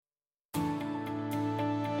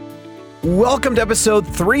Welcome to episode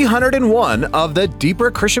 301 of the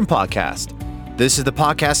Deeper Christian Podcast. This is the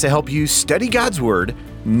podcast to help you study God's Word,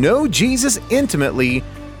 know Jesus intimately,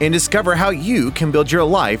 and discover how you can build your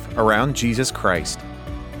life around Jesus Christ.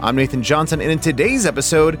 I'm Nathan Johnson, and in today's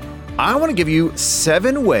episode, I want to give you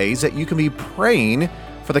 7 ways that you can be praying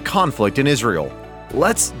for the conflict in Israel.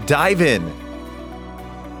 Let's dive in.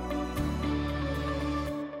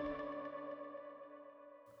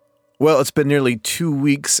 Well, it's been nearly 2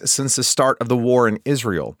 weeks since the start of the war in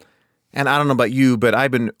Israel. And I don't know about you, but I've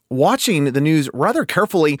been watching the news rather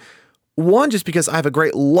carefully. One, just because I have a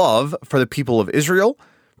great love for the people of Israel,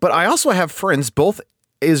 but I also have friends, both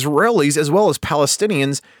Israelis as well as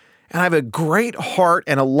Palestinians, and I have a great heart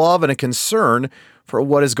and a love and a concern for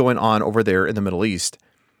what is going on over there in the Middle East.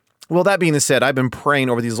 Well, that being said, I've been praying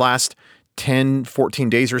over these last 10, 14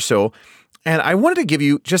 days or so, and I wanted to give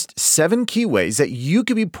you just 7 key ways that you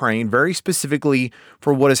could be praying very specifically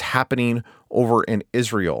for what is happening over in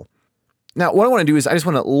Israel. Now, what I want to do is I just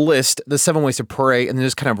want to list the 7 ways to pray and then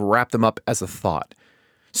just kind of wrap them up as a thought.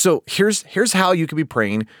 So here's how you could be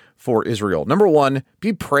praying for Israel. Number 1,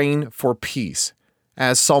 be praying for peace.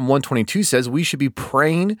 As Psalm 122 says, we should be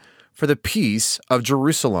praying for the peace of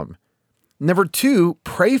Jerusalem. Number 2,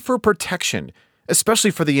 pray for protection, especially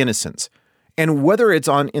for the innocents. And whether it's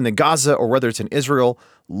in the Gaza or whether it's in Israel,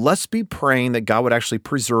 let's be praying that God would actually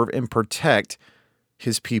preserve and protect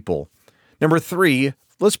his people. Number 3,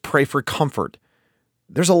 let's pray for comfort.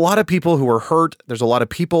 There's a lot of people who are hurt. There's a lot of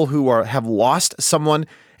people who have lost someone.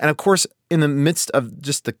 And of course, in the midst of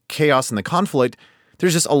just the chaos and the conflict,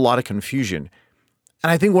 there's just a lot of confusion.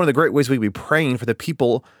 And I think one of the great ways we could be praying for the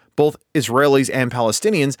people, both Israelis and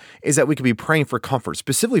Palestinians, is that we could be praying for comfort,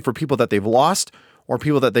 specifically for people that they've lost or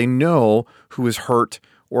people that they know who is hurt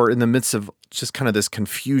or in the midst of just kind of this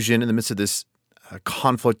confusion, in the midst of this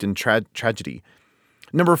conflict and tragedy.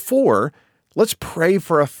 Number 4, let's pray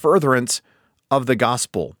for a furtherance of the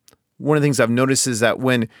gospel. One of the things I've noticed is that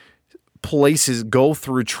when places go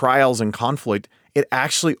through trials and conflict, it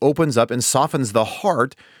actually opens up and softens the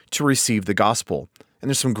heart to receive the gospel. And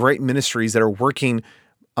there's some great ministries that are working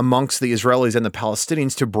amongst the Israelis and the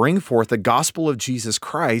Palestinians to bring forth the gospel of Jesus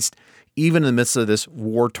Christ, even in the midst of this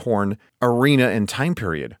war-torn arena and time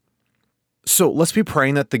period. So let's be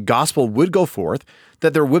praying that the gospel would go forth,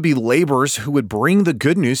 that there would be laborers who would bring the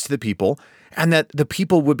good news to the people, and that the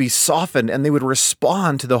people would be softened and they would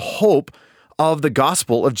respond to the hope of the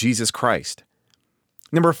gospel of Jesus Christ.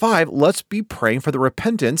 Number 5, let's be praying for the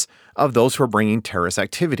repentance of those who are bringing terrorist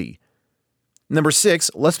activity. Number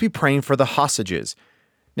 6, let's be praying for the hostages.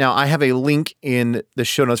 Now, I have a link in the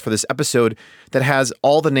show notes for this episode that has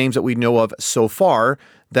all the names that we know of so far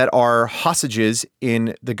that are hostages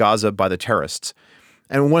in the Gaza by the terrorists.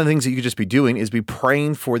 And one of the things that you could just be doing is be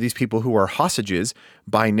praying for these people who are hostages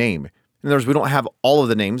by name. In other words, we don't have all of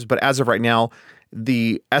the names, but as of right now,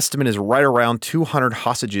 the estimate is right around 200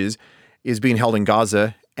 hostages is being held in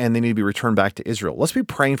Gaza, and they need to be returned back to Israel. Let's be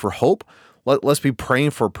praying for hope. Let's be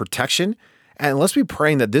praying for protection. And let's be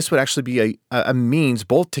praying that this would actually be a means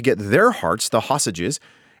both to get their hearts, the hostages,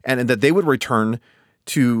 and that they would return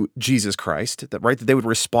to Jesus Christ, that they would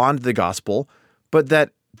respond to the gospel, but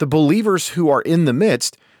that the believers who are in the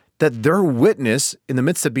midst, that their witness in the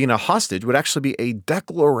midst of being a hostage would actually be a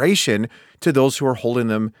declaration to those who are holding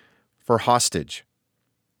them for hostage.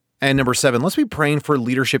 And number 7, let's be praying for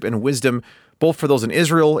leadership and wisdom, both for those in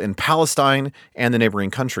Israel, in Palestine, and the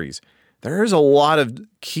neighboring countries. There's a lot of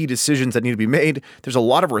key decisions that need to be made. There's a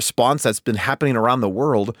lot of response that's been happening around the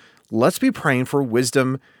world. Let's be praying for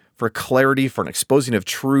wisdom, for clarity, for an exposing of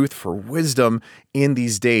truth, for wisdom in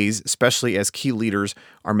these days, especially as key leaders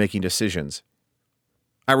are making decisions.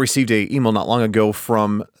 I received an email not long ago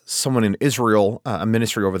from someone in Israel, a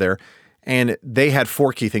ministry over there, and they had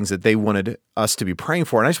 4 key things that they wanted us to be praying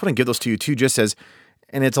for. And I just want to give those to you too,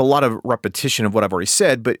 and it's a lot of repetition of what I've already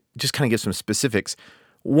said, but just kind of give some specifics.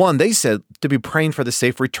 1, they said to be praying for the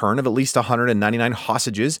safe return of at least 199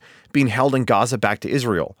 hostages being held in Gaza back to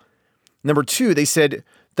Israel. Number 2, they said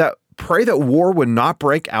that pray that war would not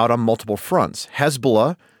break out on multiple fronts.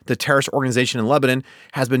 Hezbollah, the terrorist organization in Lebanon,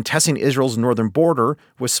 has been testing Israel's northern border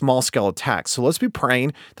with small-scale attacks. So let's be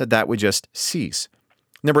praying that that would just cease.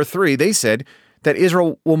 Number 3, they said that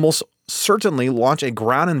Israel will most certainly launch a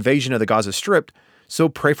ground invasion of the Gaza Strip, so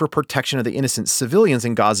pray for protection of the innocent civilians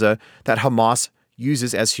in Gaza that Hamas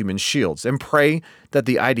uses as human shields, and pray that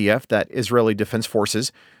the IDF, that Israeli Defense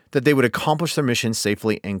Forces, that they would accomplish their mission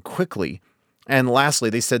safely and quickly. And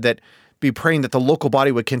lastly, they said that be praying that the local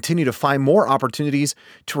body would continue to find more opportunities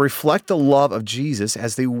to reflect the love of Jesus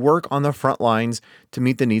as they work on the front lines to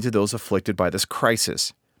meet the needs of those afflicted by this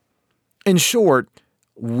crisis. In short,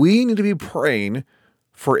 we need to be praying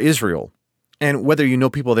for Israel. And whether you know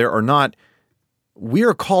people there or not, we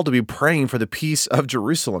are called to be praying for the peace of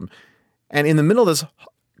Jerusalem. And in the middle of this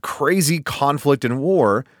crazy conflict and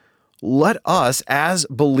war, let us, as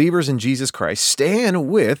believers in Jesus Christ, stand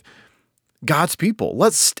with God's people.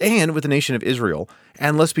 Let's stand with the nation of Israel,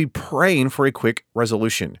 and let's be praying for a quick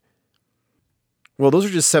resolution. Well, those are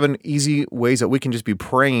just 7 easy ways that we can just be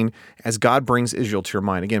praying as God brings Israel to your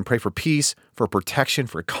mind. Again, pray for peace, for protection,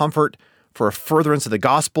 for comfort, for a furtherance of the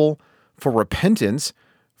gospel, for repentance,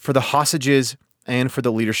 for the hostages, and for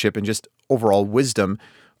the leadership and just overall wisdom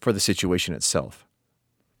for the situation itself.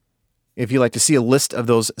 If you'd like to see a list of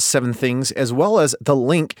those 7 things, as well as the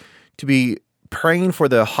link to be praying for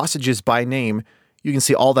the hostages by name, you can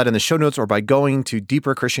see all that in the show notes or by going to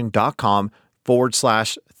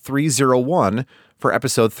deeperchristian.com/301 for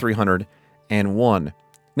episode 301.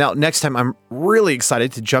 Now, next time, I'm really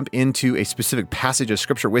excited to jump into a specific passage of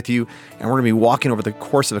scripture with you, and we're going to be walking over the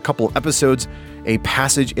course of a couple of episodes, a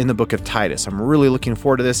passage in the book of Titus. I'm really looking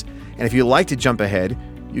forward to this, and if you'd like to jump ahead,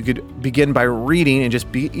 you could begin by reading and just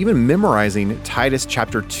be even memorizing Titus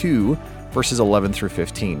chapter 2, verses 11 through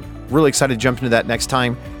 15. Really excited to jump into that next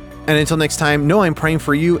time. And until next time, know I'm praying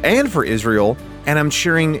for you and for Israel, and I'm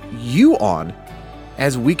cheering you on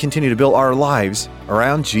as we continue to build our lives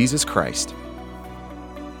around Jesus Christ.